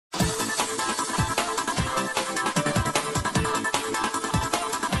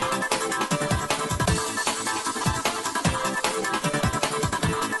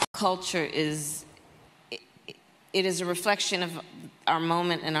culture is, it is a reflection of our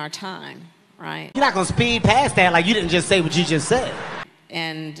moment and our time, right? You're not gonna speed past that like you didn't just say what you just said.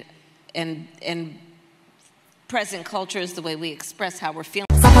 And present culture is the way we express how we're feeling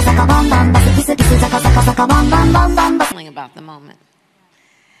about the moment.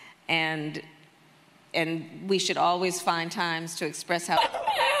 And we should always find times to express how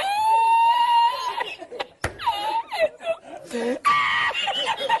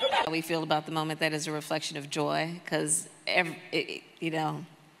we feel about the moment. That is a reflection of joy, because you know,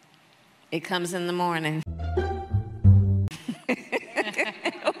 it comes in the morning.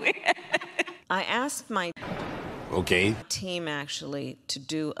 I asked my team actually to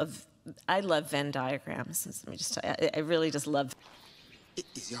do I love Venn diagrams. Let me just tell you, I really just love.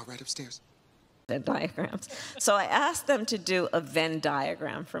 Is he all right upstairs? Venn diagrams. So I asked them to do a Venn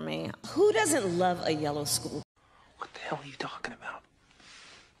diagram for me. Who doesn't love a yellow school What the hell are you talking about?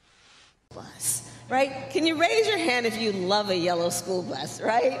 bus, right? Can you raise your hand if you love a yellow school bus,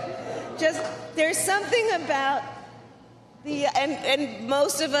 right? Just, there's something about and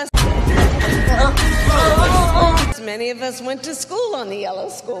most of us, many of us went to school on the yellow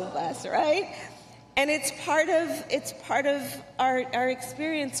school bus, right? And it's part of our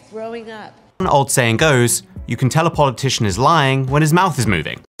experience growing up. An old saying goes, you can tell a politician is lying when his mouth is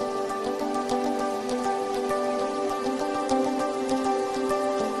moving.